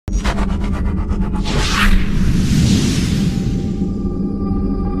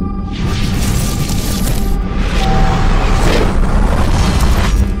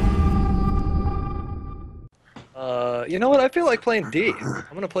feel like playing D. I'm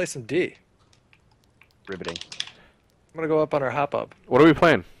gonna play some D. Riveting. I'm gonna go up on our hop up. What are we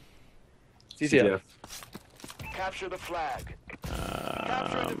playing? CTF. Capture the flag.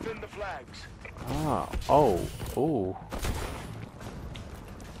 Capture and defend the flags. Ooh.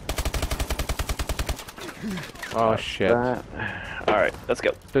 Oh shit. Alright, let's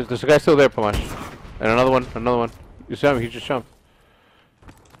go. There's a guy still there, Pamash. And another one. You saw him, he just jumped.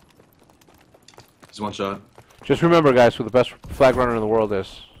 Just one shot. Just remember, guys, who the best flag runner in the world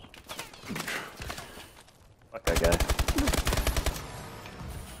is. Fuck that guy.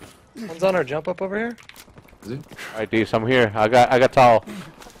 One's on our jump up over here. Is he? Alright, Dees, I'm here. I got towel.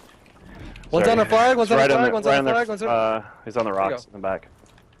 One's on our flag, one's on our flag, one's on our flag, one's on he's on the rocks in the back.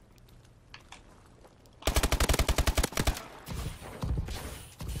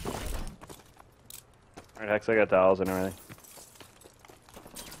 Alright, Hex, I got towels and everything.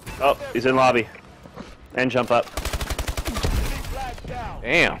 Oh, he's in lobby. And jump up.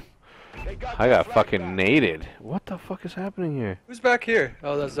 Damn. I got fucking naded. What the fuck is happening here? Who's back here?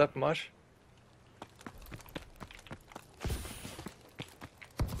 Oh, that's Zepmush.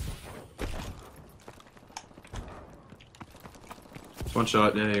 One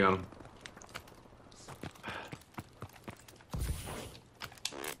shot. Yeah, you got him.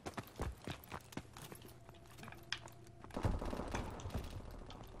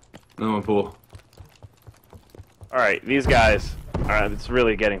 No one pool. Alright, these guys. Alright, it's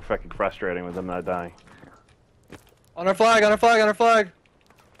really getting fucking frustrating with them not dying. On our flag, on our flag, on our flag.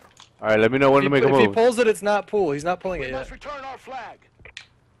 Alright, let me know when to make a If he move. pulls it, it's not pool. He's not pulling it We yet. must return our flag.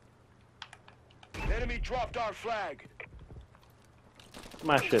 The enemy dropped our flag.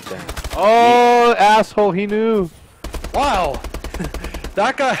 My shit down. Oh, asshole, he knew. Wow.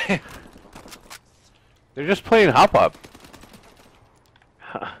 That guy. They're just playing hop up.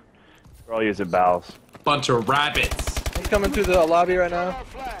 We're all using bowels. Bunch of rabbits. He's coming through the lobby right now. Our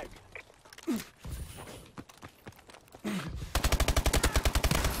flag.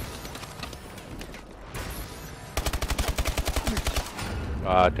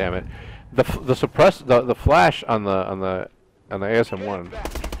 Ah, damn it. The flash on the ASM1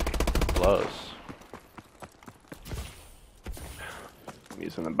 blows. I'm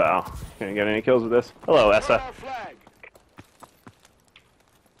using the bow. Gonna get any kills with this? Hello, Return Essa. our flag.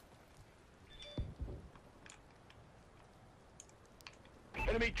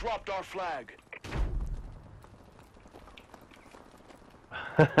 Enemy dropped our flag.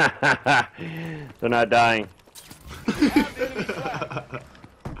 They're not dying. Have the enemy flag.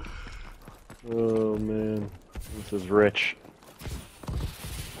 Oh man, this is rich.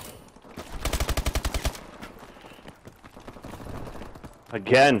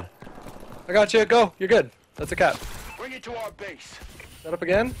 Again. I got you. Go. You're good. That's a cap. Bring it to our base. Set up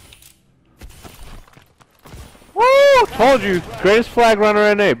again. Woo! Told you, greatest flag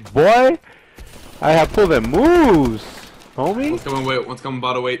runner NA, boy. I have pulled them moves, homie. One's coming. Wait. One's coming.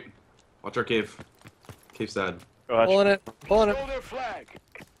 Bottom. Wait. Watch our cave. Cave's sad. Go ahead. Pulling it. Pulling it. Throw their flag.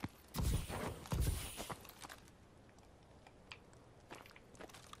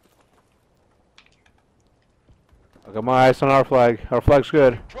 I got my eyes on our flag. Our flag's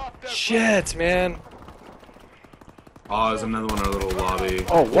good. Drop their Shit, man. Oh, there's another one in our little lobby.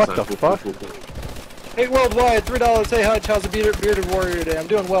 Oh, what Side. the Cool, fuck? cool, cool, cool. Hey, worldwide, $3. Hey, Hutch, how's the bearded warrior today? I'm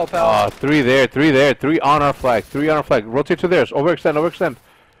doing well, pal. Three there, three on our flag, three on our flag. Rotate to theirs. Overextend, overextend.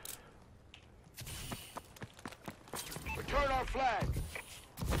 Return our flag.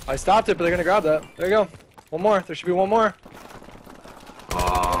 I stopped it, but they're gonna grab that. There you go. One more. There should be one more.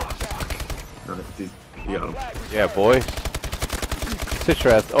 Oh, fuck. No, you got him. Flag Yeah, returned. boy. Sit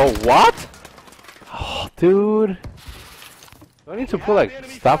your ass. Oh, what? Oh, dude. Do I need to put like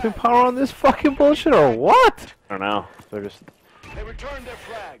stopping power on this fucking bullshit or what? I don't know. They're just. They returned their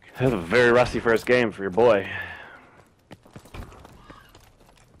flag. That was a very rusty first game for your boy.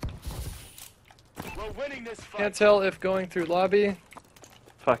 We're winning this fight. Can't tell if going through lobby.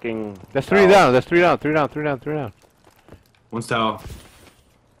 Fucking. That's three down. That's three down. Three down. Three down. Three down. One's tower.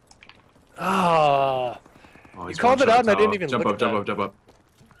 Ah. Oh, he's You called one it shot out and I didn't tower. even jump look up, at jump that. up, jump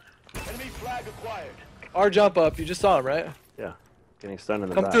up. Enemy flag acquired. Our jump up. You just saw him, right? Yeah. Getting stunned in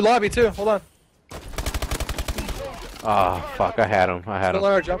the Come back. through lobby too. Hold on. Ah, fuck. I had him. I had Still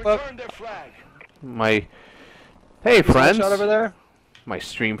on him. our jump up. Returned their flag. My. Hey, Shot friends. over there. My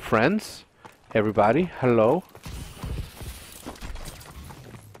stream friends. Everybody. Hello.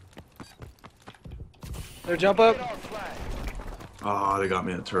 Their jump up. Our flag. Oh, they got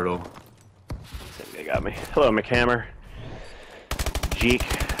me a turtle. They got me. Hello, McHammer. Jeek.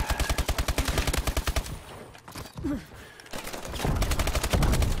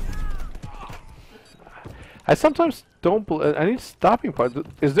 I sometimes don't. I need stopping power.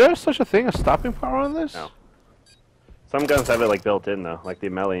 Is there such a thing as stopping power on this? No. Some guns have it like built in though, like the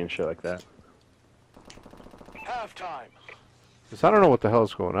melee and shit like that. Halftime. Because I don't know what the hell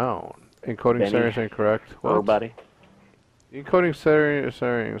is going on. Encoding Benny. settings incorrect. What? Everybody. Encoding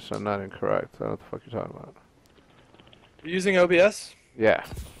settings are not incorrect. I don't know what the fuck you're talking about. You're using OBS? Yeah.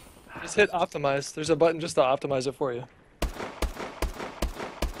 Just hit optimize. There's a button just to optimize it for you.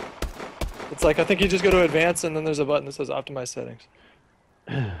 It's like, I think you just go to advanced and then there's a button that says optimize settings.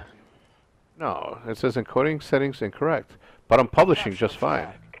 No, it says encoding settings incorrect. But I'm publishing just fine.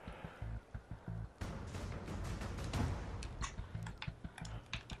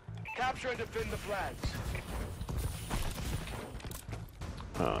 Capture and defend the flags.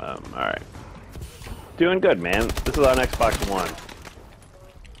 Alright. Doing good, man. This is on Xbox One.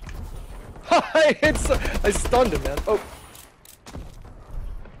 I stunned him, man. Oh.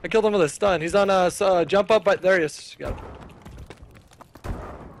 I killed him with a stun. He's on a jump up, but there he is. Got him.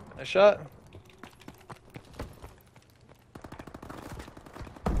 Nice shot.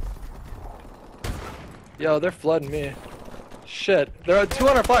 Yo, they're flooding me. Shit. They're at 2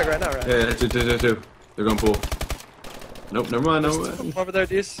 on our flag right now, right? Yeah, two. They're going pool. Nope, never mind. No. Over there,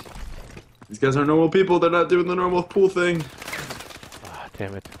 Dees. These guys are normal people. They're not doing the normal pool thing. Ah,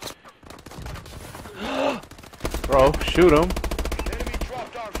 damn it. Bro, shoot him. Enemy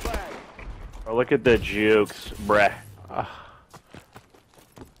dropped our flag. Oh, look at the jukes, bruh.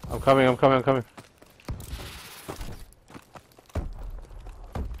 I'm coming.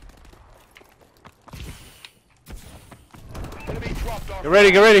 Enemy dropped our Get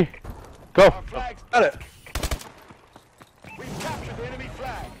ready. Go. Our flags. Got it. We've captured the enemy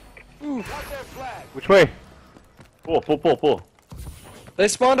flag. Got their flag. Which way? Pull. They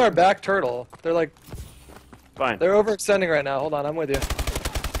spawned our back turtle. They're like, Fine. they're overextending right now. Hold on, I'm with you.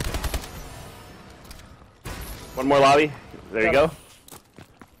 One more lobby. There you go.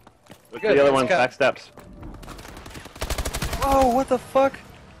 Look at Good, the other let's one, cap. back steps. Oh, what the fuck?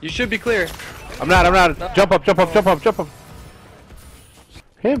 You should be clear. I'm not. Jump up.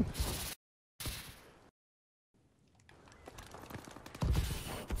 Him.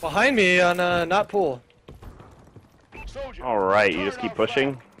 Behind me on not pool. Soldier. Alright, you just turn keep our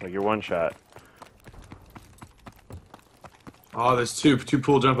pushing. flag. Like you're one shot. Oh, there's two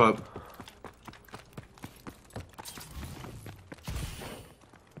pool jump up.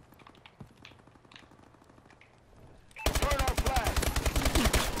 Turn our flag.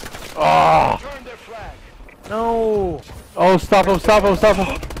 Oh. Turn their flag. No. Oh, stop him.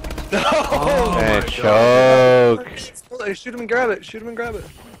 No. And choke. Shoot him and grab it.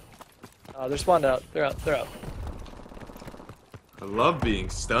 Oh, they're spawned out. They're out. I love being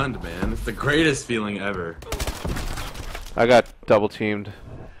stunned, man. It's the greatest feeling ever. I got double teamed.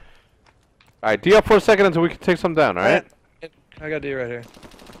 Alright, D up for a second until we can take some down, alright? I got D right here.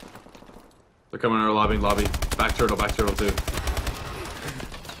 They're coming in our lobby. Back turtle too.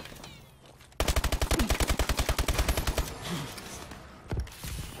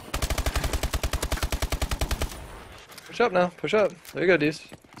 Push up now. Push up. There you go, Dees.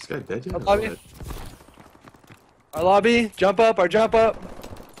 This guy dead yet? Up lobby. Our lobby. Jump up. Our jump up.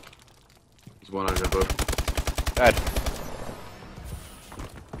 There's one on jump up. Bad.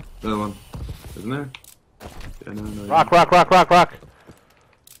 Another one. Isn't there? Yeah, no. Rock.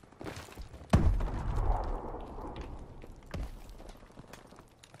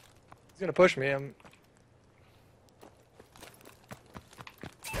 He's gonna push me. I'm.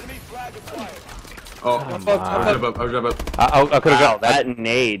 Enemy flag acquired. Oh, Jump up, I'll jump jump up. I could have Wow, got that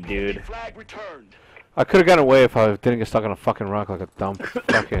nade, dude. Flag returned. I could have gotten away if I didn't get stuck on a fucking rock like a dumb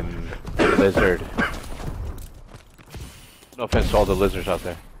fucking lizard. No offense to all the lizards out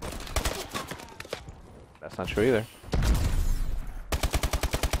there. That's not true either.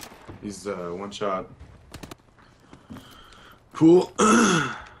 He's one shot. Pool.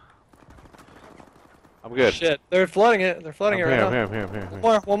 I'm good. Shit. They're flooding it. They're flooding it right now. I'm here.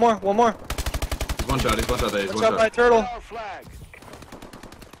 One more. He's one shot there. He's Watch one out, my shot. turtle. Our flag.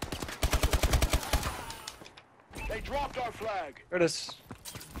 They dropped our flag. There it is.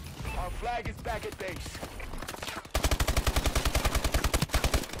 Our flag is back at base.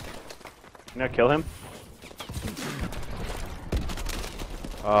 You know, kill him.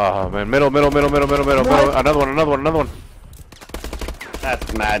 Oh man, middle. Another one.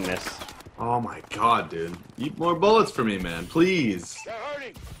 That's madness. Oh my god, dude. Eat more bullets for me, man. Please. They're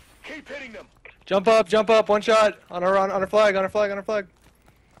hurting. Keep hitting them. Jump up. One shot on our flag.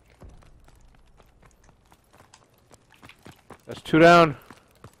 That's 2 down.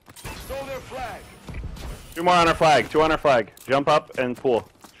 Stole their flag. Two on our flag. Jump up and pull.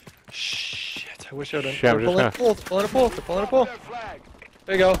 Shit. I wish I would have. Shit, I'm They're just pulling a pull. They're pulling a pull. They're pulling a pull. Their flag.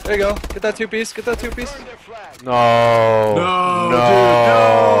 There you go. There you go. Get that 2-piece. Get that 2-piece. Burn their flag. No. No, No. dude,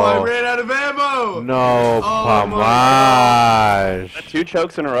 no! I ran out of ammo! No, Oh my Pamaj. 2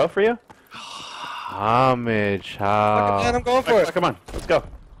 chokes in a row for you? Homage, Man, how? I'm going for it. Come on, let's go.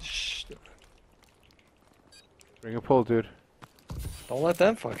 Shh. Bring a pull, dude. Don't let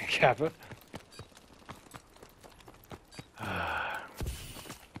them fucking cap it.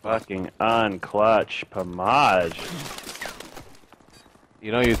 Fucking unclutch Pamaj.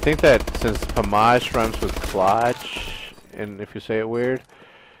 You know, you'd think that since Pamaj rhymes with clutch, and if you say it weird.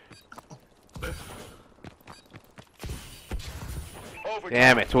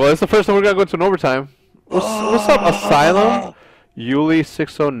 Damn it. Well, it's the first time we're gonna go into an overtime. What's up, Asylum? Yuli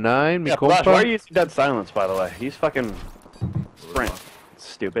 609, mi Yeah, Pamaj, compa? why are you using dead silence, by the way? He's fucking sprint.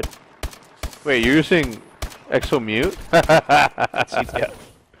 Stupid. Wait, you're using Exo Mute? Yeah.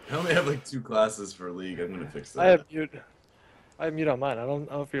 I only have like 2 classes for League. I'm gonna fix that. I have mute. I have mute on mine. I don't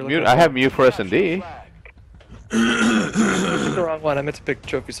know if you're looking. Mute? I have Mute for S&D. the wrong one. I meant to pick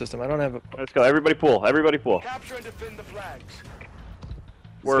trophy system. I don't have a. Let's go. Everybody pull. Everybody pull. Capture and defend the flags.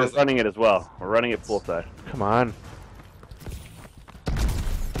 We're guy's- running it as well. We're running it full side. Come on.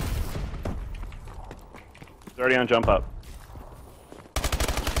 He's already on jump up.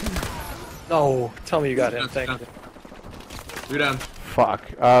 No, tell me you got him. Thank you. 2 down. Fuck.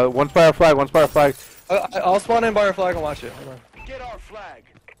 One's by our flag, one's by our flag. I'll spawn in by your flag and watch it. Hold on. Get our flag.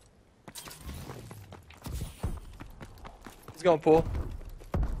 He's going pool.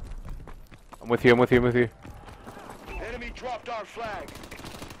 I'm with you, I'm with you, I'm with you. Enemy dropped our flag.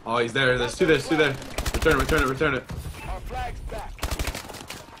 Oh, he's there. There's 2 there. There's 2 there. Return it, return it, return it. Our flag's back.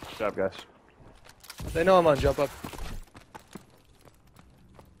 Good job, guys. They know I'm on jump up.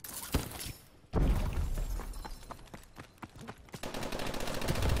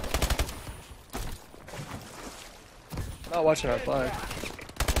 Not watching our flag.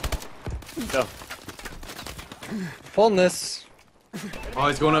 Go. Pulling this. Oh,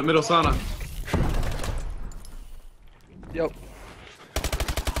 he's going up middle sauna. Yep.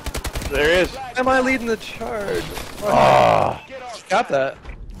 There he is. Am I leading the charge? Ah. Get our Got that.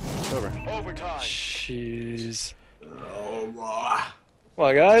 It's over. overtime. Jeez. Oh, boy. Come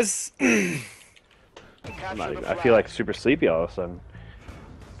on, guys. I'm Capture not the even, I flag. feel like super sleepy all of a sudden.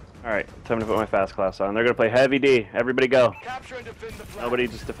 Alright, time to put my fast class on. They're gonna play heavy D. Everybody go. Capture and defend the flag. Nobody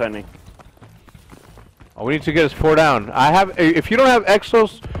just defending. Oh, we need to get us 4 down. I have. If you don't have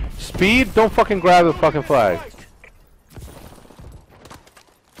Exo's speed, don't fucking grab the fucking flag.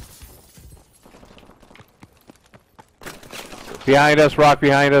 Behind us, rock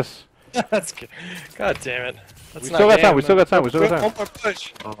behind us. That's good. God damn it. That's We not still got time, game, we still man. got time, we still got time. One more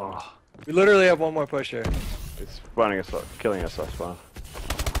push. Oh, We literally have one more push here. it's spawning us, killing us off spawn.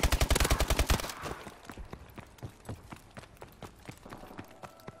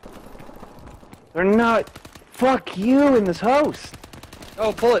 They're not. Fuck you in this house.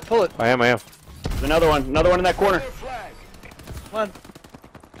 Oh, pull it, pull it. I am. There's another one in that corner. Their flag. Come on,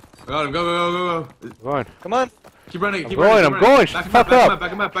 I got him. Go, go, go, go, go. Going. come on. Keep running. Keep going, running. I'm keep running. going. Back him Fuck up, back him up. up,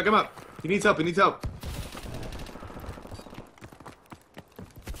 back him up, back him up. He needs help. He needs help.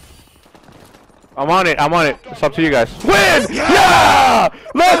 I'm on it. I'm on it. It's up to you guys. Win! Yeah!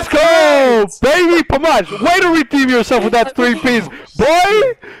 Let's go, baby. Pamaj, way to redeem yourself with that 3-piece,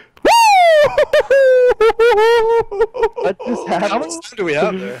 boy. What just How happened? much time do we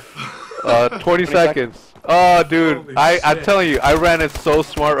have there? 20 seconds. Oh, dude. Holy I'm shit. telling you, I ran it so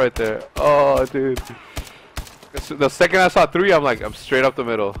smart right there. Oh, dude. The second I saw 3, I'm like, I'm straight up the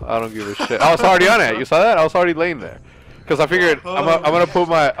middle. I don't give a shit. I was already on it. You saw that? I was already laying there. Cause I figured I'm gonna put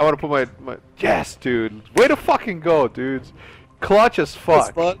my yes, dude. Way to fucking go, dudes. Clutch as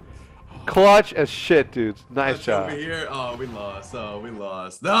fuck. Clutch as shit, dudes. Nice Let's job. over here. Oh, we lost. Oh, we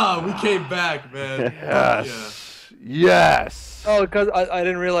lost. No, we came back, man. Yes. Yes. Oh, because I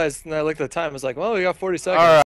didn't realize, and I looked at the time. I was like, well, we got 40 seconds. All right.